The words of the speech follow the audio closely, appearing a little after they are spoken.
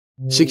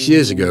6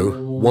 years ago,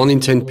 1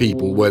 in 10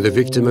 people were the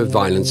victim of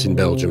violence in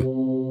Belgium,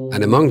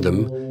 and among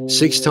them,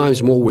 6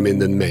 times more women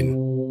than men.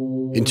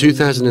 In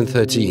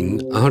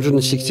 2013,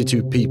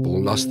 162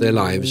 people lost their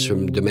lives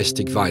from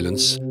domestic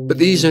violence, but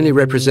these only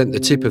represent the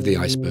tip of the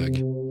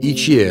iceberg.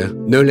 Each year,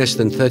 no less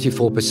than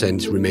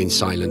 34% remain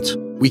silent.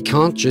 We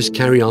can't just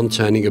carry on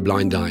turning a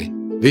blind eye.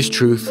 This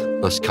truth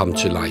must come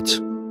to light.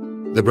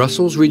 The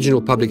Brussels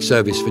Regional Public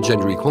Service for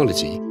Gender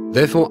Equality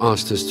therefore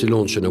asked us to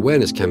launch an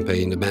awareness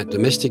campaign about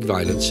domestic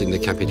violence in the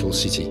capital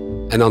city.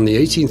 And on the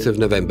 18th of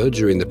November,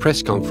 during the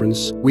press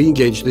conference, we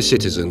engaged the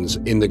citizens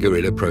in the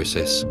guerrilla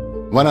process.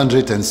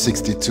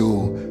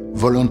 162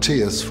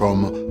 volunteers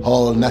from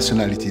all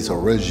nationalities or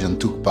regions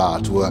took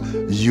part to a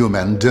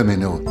human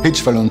domino.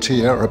 Each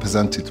volunteer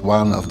represented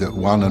one of the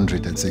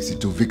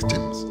 162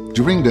 victims.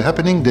 During the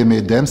happening, they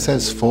made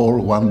themselves fall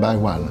one by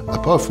one, a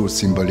powerful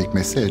symbolic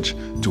message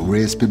to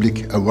raise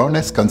public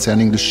awareness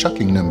concerning the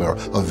shocking number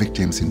of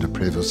victims in the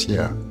previous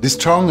year. This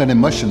strong and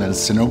emotional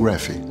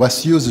scenography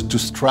was used to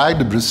strike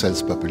the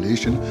Brussels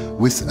population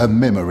with a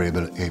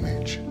memorable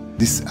image.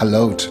 This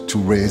allowed to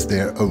raise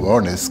their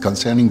awareness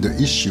concerning the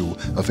issue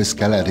of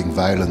escalating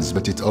violence,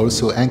 but it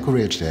also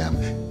encouraged them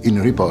in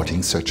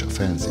reporting such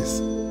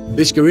offenses.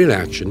 This guerrilla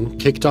action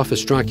kicked off a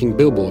striking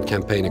billboard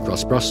campaign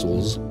across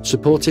Brussels,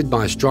 supported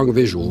by a strong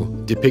visual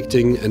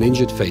depicting an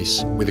injured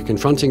face with a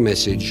confronting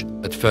message,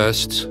 "At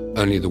first,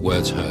 only the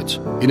words hurt."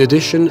 In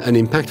addition, an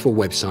impactful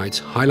website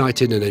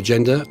highlighted an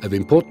agenda of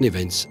important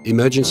events,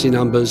 emergency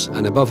numbers,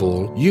 and above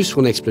all,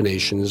 useful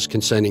explanations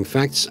concerning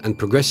facts and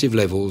progressive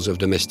levels of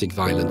domestic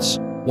violence.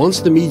 Once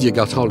the media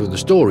got hold of the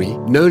story,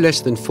 no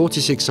less than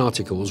 46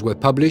 articles were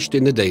published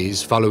in the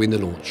days following the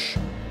launch.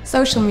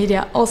 Social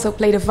media also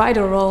played a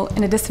vital role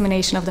in the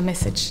dissemination of the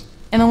message.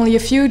 In only a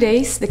few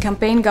days, the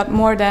campaign got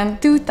more than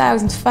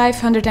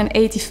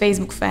 2,580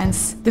 Facebook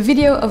fans. The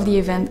video of the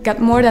event got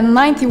more than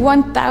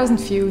 91,000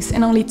 views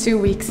in only 2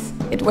 weeks.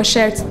 It was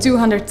shared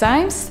 200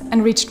 times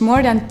and reached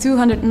more than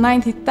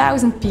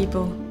 290,000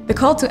 people. The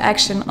call to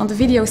action on the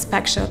video's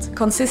packshot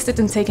consisted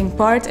in taking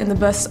part in the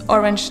bus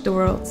Orange the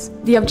World.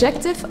 The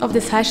objective of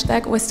this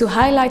hashtag was to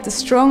highlight the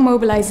strong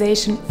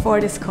mobilization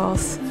for this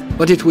cause.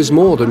 But it was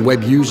more than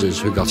web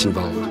users who got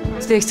involved.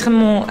 C'était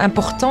extrêmement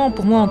important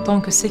pour moi en tant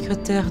que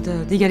secrétaire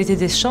d'égalité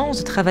des chances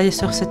de travailler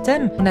sur ce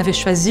thème. On avait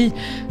choisi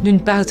d'une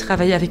part de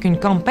travailler avec une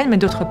campagne, mais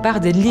d'autre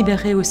part de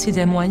libérer aussi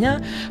des moyens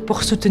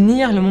pour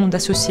soutenir le monde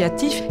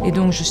associatif. Et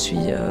donc je suis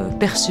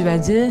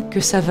persuadée que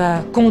ça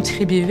va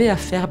contribuer à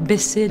faire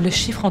baisser le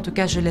chiffre, en tout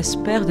cas je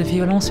l'espère, de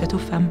violences faites aux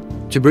femmes.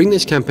 To bring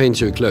this campaign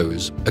to a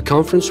close, a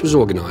conference was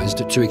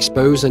organized to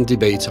expose and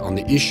debate on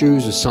the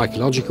issues of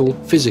psychological,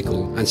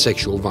 physical, and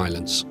sexual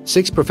violence.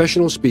 6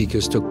 professional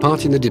speakers took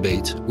part in the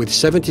debate, with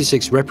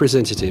 76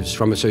 representatives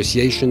from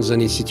associations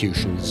and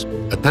institutions.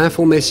 A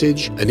powerful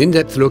message, an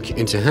in-depth look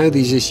into how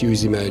these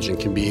issues emerge and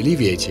can be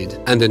alleviated,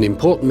 and an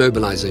important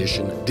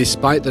mobilization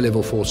despite the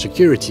level 4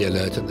 security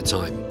alert at the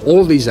time.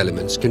 All these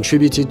elements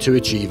contributed to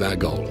achieve our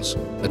goals.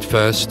 At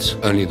first,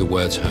 only the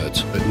words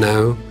hurt, but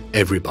now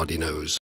everybody knows.